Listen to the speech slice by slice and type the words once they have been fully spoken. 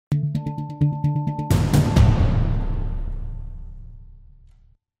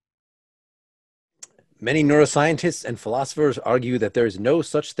Many neuroscientists and philosophers argue that there is no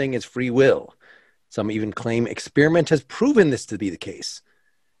such thing as free will. Some even claim experiment has proven this to be the case.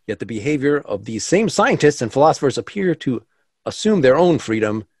 Yet the behavior of these same scientists and philosophers appear to assume their own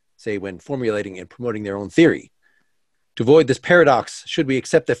freedom, say when formulating and promoting their own theory. To avoid this paradox, should we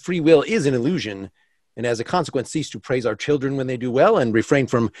accept that free will is an illusion, and as a consequence cease to praise our children when they do well and refrain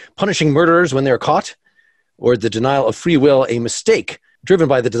from punishing murderers when they're caught? Or is the denial of free will a mistake, driven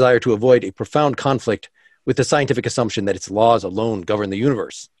by the desire to avoid a profound conflict with the scientific assumption that its laws alone govern the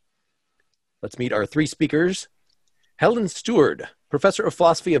universe? Let's meet our three speakers. Helen Steward, professor of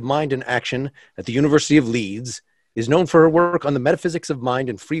philosophy of mind and action at the University of Leeds, is known for her work on the metaphysics of mind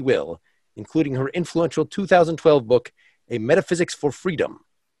and free will, including her influential 2012 book, A Metaphysics for Freedom.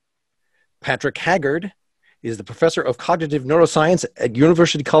 Patrick Haggard is the professor of cognitive neuroscience at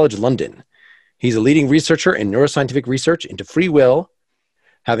University College London. He's a leading researcher in neuroscientific research into free will,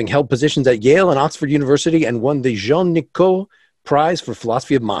 having held positions at Yale and Oxford University and won the Jean Nicot Prize for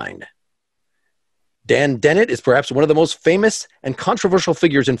Philosophy of Mind. Dan Dennett is perhaps one of the most famous and controversial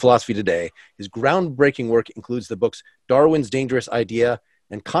figures in philosophy today. His groundbreaking work includes the books Darwin's Dangerous Idea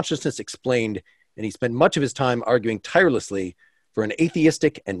and Consciousness Explained, and he spent much of his time arguing tirelessly for an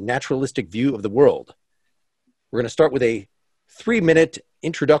atheistic and naturalistic view of the world. We're going to start with a 3-minute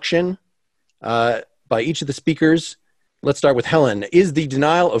introduction by each of the speakers. Let's start with Helen. Is the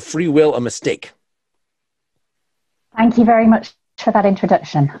denial of free will a mistake? Thank you very much for that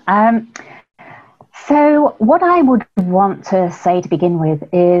introduction. So what I would want to say to begin with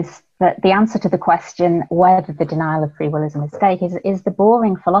is that the answer to the question whether the denial of free will is a mistake is the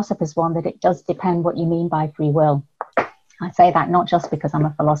boring philosopher's one, that it does depend what you mean by free will. I say that not just because I'm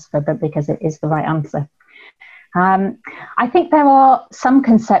a philosopher, but because it is the right answer. I think there are some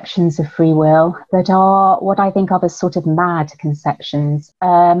conceptions of free will that are what I think of as sort of mad conceptions.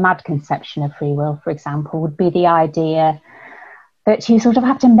 A mad conception of free will, for example, would be the idea that you sort of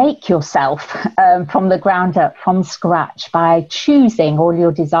have to make yourself from the ground up, from scratch, by choosing all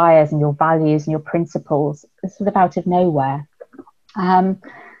your desires and your values and your principles sort of out of nowhere.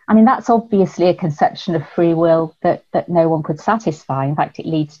 I mean, that's obviously a conception of free will that no one could satisfy. In fact, it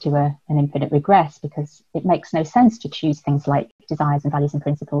leads to an infinite regress, because it makes no sense to choose things like desires and values and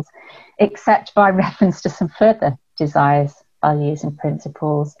principles, except by reference to some further desires, values and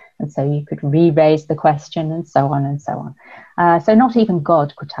principles. And so you could re-raise the question and so on and so on. So not even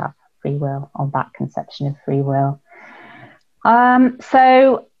God could have free will on that conception of free will.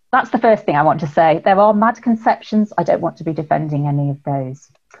 So that's the first thing I want to say. There are mad conceptions. I don't want to be defending any of those.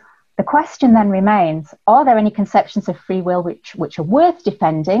 The question then remains, are there any conceptions of free will which are worth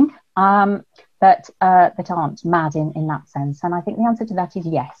defending, that aren't mad in that sense? And I think the answer to that is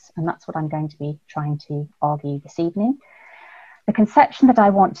yes. And that's what I'm going to be trying to argue this evening. The conception that I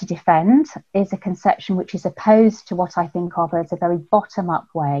want to defend is a conception which is opposed to what I think of as a very bottom-up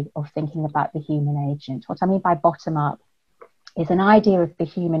way of thinking about the human agent. What I mean by bottom-up is an idea of the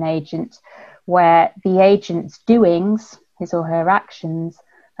human agent where the agent's doings, his or her actions,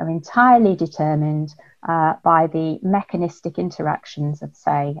 are entirely determined by the mechanistic interactions of,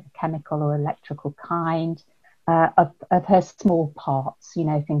 say, a chemical or electrical kind, of her small parts, you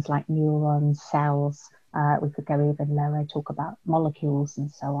know, things like neurons, cells. We could go even lower, talk about molecules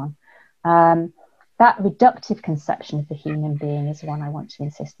and so on. That reductive conception of the human being is one I want to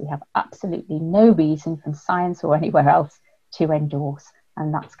insist we have absolutely no reason from science or anywhere else to endorse,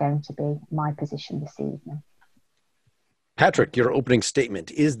 and that's going to be my position this evening. Patrick, your opening statement.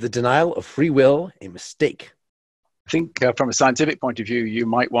 Is the denial of free will a mistake? I think from a scientific point of view, you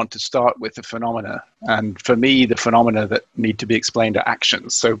might want to start with the phenomena. And for me, the phenomena that need to be explained are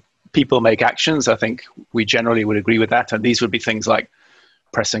actions. So people make actions. I think we generally would agree with that. And these would be things like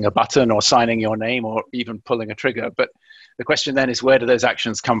pressing a button or signing your name or even pulling a trigger. But the question then is, where do those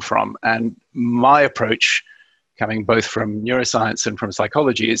actions come from? And my approach, coming both from neuroscience and from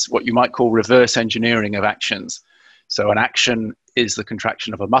psychology, is what you might call reverse engineering of actions. So an action is the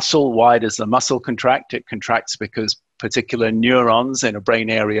contraction of a muscle. Why does the muscle contract? It contracts because particular neurons in a brain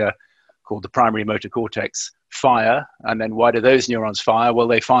area called the primary motor cortex fire. And then why do those neurons fire? Well,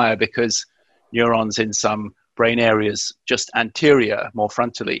 they fire because neurons in some brain areas just anterior, more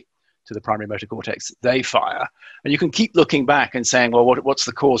frontally to the primary motor cortex, they fire. And you can keep looking back and saying, well, what's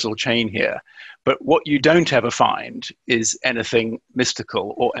the causal chain here? But what you don't ever find is anything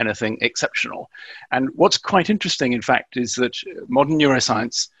mystical or anything exceptional. And what's quite interesting, in fact, is that modern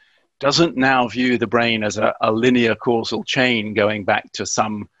neuroscience doesn't now view the brain as a linear causal chain going back to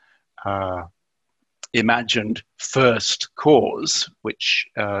some imagined first cause, which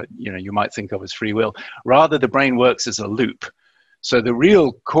you might think of as free will. Rather, the brain works as a loop. So the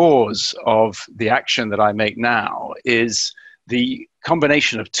real cause of the action that I make now is the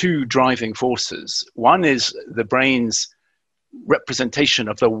combination of two driving forces. One is the brain's representation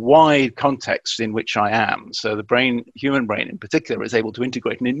of the wide context in which I am. So the brain, human brain in particular, is able to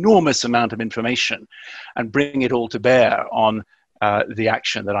integrate an enormous amount of information and bring it all to bear on the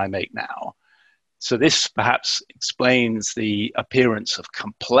action that I make now. So this perhaps explains the appearance of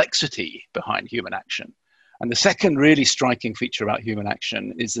complexity behind human action. And the second really striking feature about human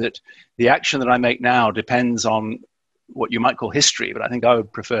action is that the action that I make now depends on what you might call history, but I think I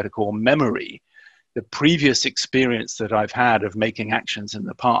would prefer to call memory, the previous experience that I've had of making actions in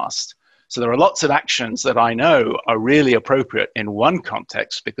the past. So there are lots of actions that I know are really appropriate in one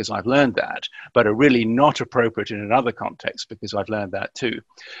context because I've learned that, but are really not appropriate in another context because I've learned that too.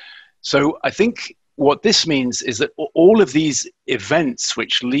 So I think what this means is that all of these events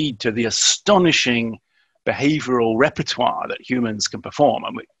which lead to the astonishing behavioral repertoire that humans can perform,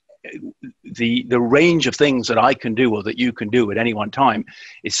 and the range of things that I can do or that you can do at any one time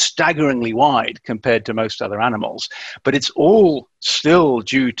is staggeringly wide compared to most other animals. But it's all still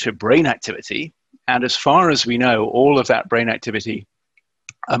due to brain activity. And as far as we know, all of that brain activity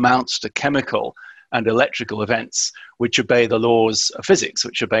amounts to chemical and electrical events which obey the laws of physics,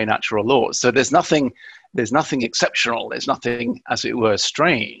 which obey natural laws. So there's nothing exceptional. There's nothing, as it were,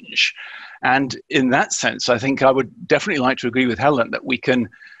 strange. And in that sense, I think I would definitely like to agree with Helen that we can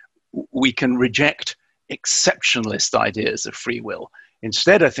reject exceptionalist ideas of free will.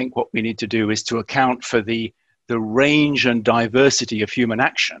 Instead, I think what we need to do is to account for the range and diversity of human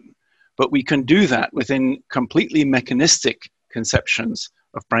action. But we can do that within completely mechanistic conceptions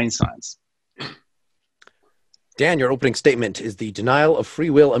of brain science. Dan, your opening statement, is the denial of free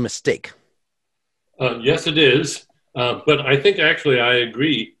will a mistake? Yes, it is. But I think actually I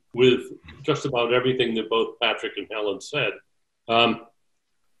agree with just about everything that both Patrick and Helen said.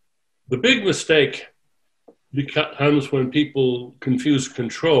 The big mistake comes when people confuse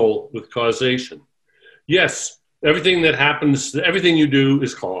control with causation. Yes, everything that happens, everything you do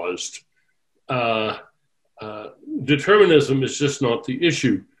is caused. Determinism is just not the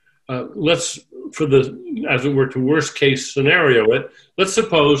issue. Let's, for the, as it were, to worst case scenario it, let's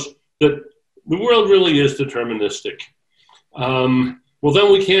suppose that the world really is deterministic. Well,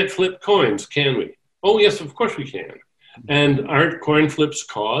 then we can't flip coins, can we? Oh, yes, of course we can. And aren't coin flips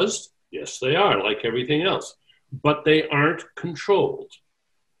caused? Yes, they are, like everything else. But they aren't controlled.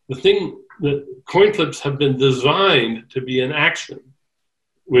 The thing that coin flips have been designed to be an action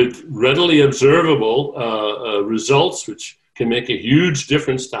with readily observable results, which can make a huge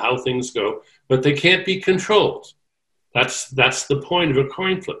difference to how things go, but they can't be controlled. That's the point of a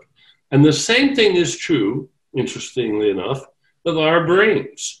coin flip. And the same thing is true, interestingly enough, of our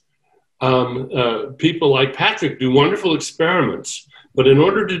brains. People like Patrick do wonderful experiments, but in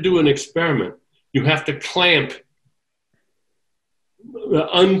order to do an experiment, you have to clamp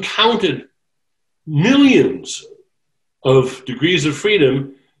uncounted millions of degrees of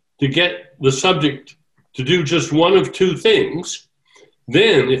freedom to get the subject to do just one of two things.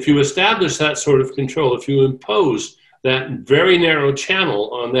 Then, if you establish that sort of control, if you impose that very narrow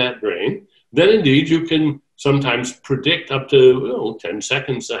channel on that brain, then indeed you can sometimes predict up to 10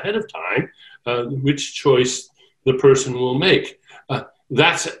 seconds ahead of time which choice the person will make.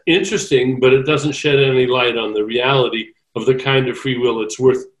 That's interesting, but it doesn't shed any light on the reality of the kind of free will it's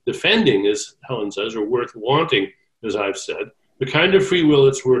worth defending, as Helen says, or worth wanting, as I've said. The kind of free will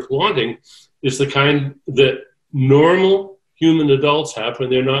it's worth wanting is the kind that normal human adults have when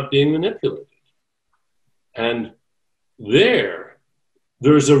they're not being manipulated. And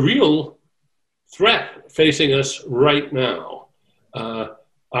there's a real threat facing us right now.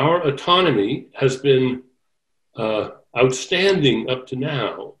 Our autonomy has been outstanding up to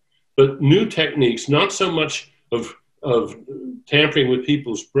now, but new techniques, not so much of tampering with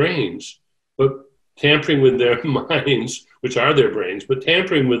people's brains, but tampering with their minds, which are their brains, but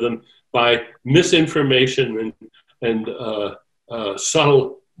tampering with them by misinformation and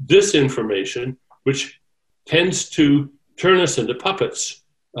subtle disinformation, which tends to turn us into puppets,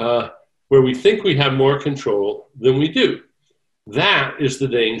 where we think we have more control than we do. That is the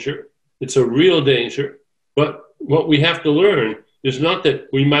danger. It's a real danger. But what we have to learn is not that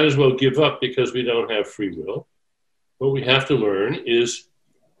we might as well give up because we don't have free will. What we have to learn is,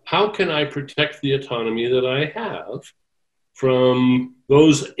 how can I protect the autonomy that I have from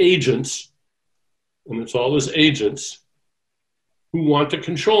those agents, and it's always agents, who want to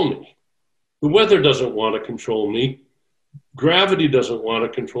control me? The weather doesn't want to control me. Gravity doesn't want to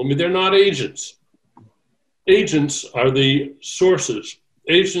control me. They're not agents. Agents are the sources.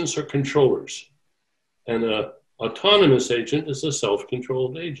 Agents are controllers. And autonomous agent is a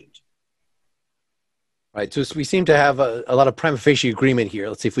self-controlled agent. Right. So we seem to have a lot of prima facie agreement here.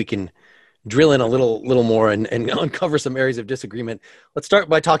 Let's see if we can drill in a little more and uncover some areas of disagreement. Let's start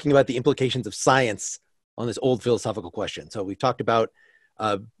by talking about the implications of science on this old philosophical question. So we've talked about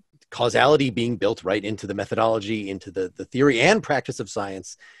causality being built right into the methodology, into the theory and practice of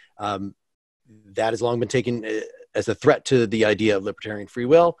science. That has long been taken as a threat to the idea of libertarian free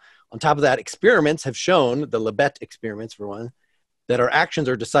will. On top of that, experiments have shown, the Libet experiments for one, that our actions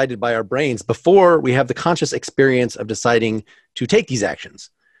are decided by our brains before we have the conscious experience of deciding to take these actions.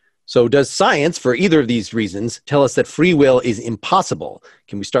 So does science, for either of these reasons, tell us that free will is impossible?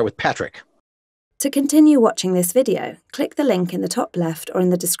 Can we start with Patrick? To continue watching this video, click the link in the top left or in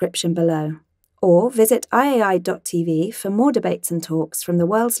the description below. Or visit iai.tv for more debates and talks from the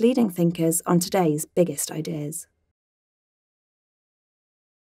world's leading thinkers on today's biggest ideas.